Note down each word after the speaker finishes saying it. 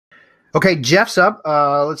Okay, Jeff's up.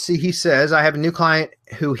 Let's see. He says, I have a new client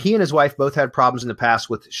who he and his wife both had problems in the past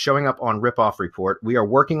with showing up on ripoff report. We are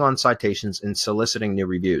working on citations and soliciting new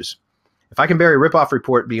reviews. If I can bury ripoff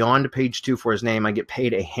report beyond page 2 for his name, I get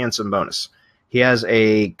paid a handsome bonus. He has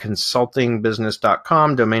a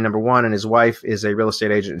consultingbusiness.com domain number 1, and his wife is a real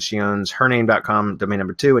estate agent, and she owns hername.com domain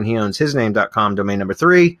number 2, and he owns hisname.com domain number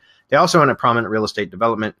 3. They also own a prominent real estate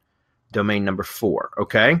development domain number 4.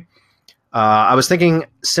 Okay. I was thinking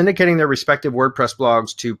syndicating their respective WordPress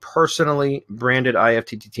blogs to personally branded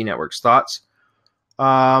IFTTT networks. Thoughts?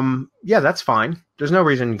 Yeah, that's fine. There's no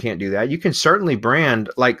reason you can't do that. You can certainly brand,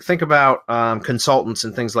 like think about consultants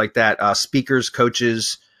and things like that, speakers,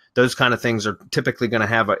 coaches, those kind of things are typically going to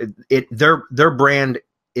have their brand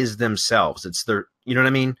is themselves. It's their, you know what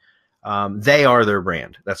I mean? They are their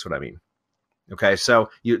brand. That's what I mean. Okay, so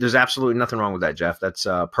there's absolutely nothing wrong with that, Jeff. That's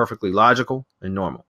perfectly logical and normal.